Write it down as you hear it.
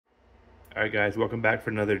All right, guys, welcome back for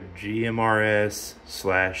another GMRS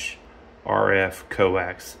 / RF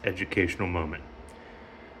coax educational moment.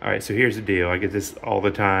 All right, so here's the deal. I get this all the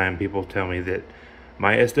time. People tell me that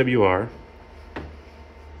my SWR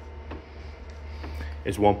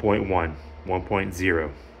is 1.1,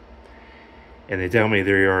 1.0. And they tell me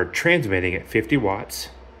they are transmitting at 50 watts.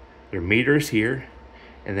 Their meter's here,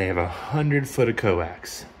 and they have 100 foot of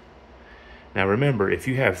coax. Now remember, if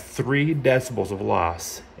you have 3 decibels of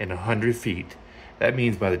loss in 100 feet, that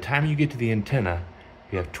means by the time you get to the antenna,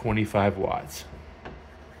 you have 25 watts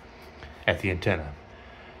at the antenna.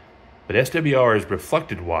 But SWR is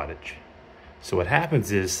reflected wattage. So what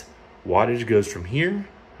happens is wattage goes from here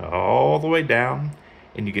all the way down,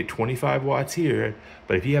 and you get 25 watts here.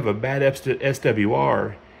 But if you have a bad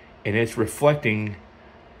SWR and it's reflecting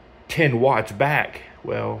 10 watts back,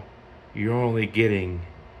 well, you're only getting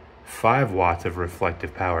 5 watts of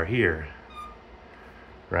reflective power here,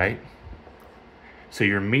 right? So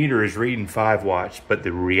your meter is reading 5 watts, but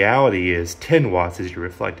the reality is 10 watts is your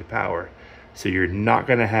reflective power. So you're not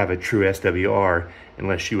going to have a true SWR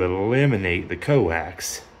unless you eliminate the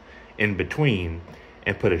coax in between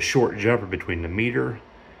and put a short jumper between the meter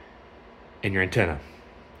and your antenna.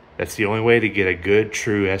 That's the only way to get a good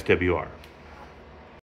true SWR.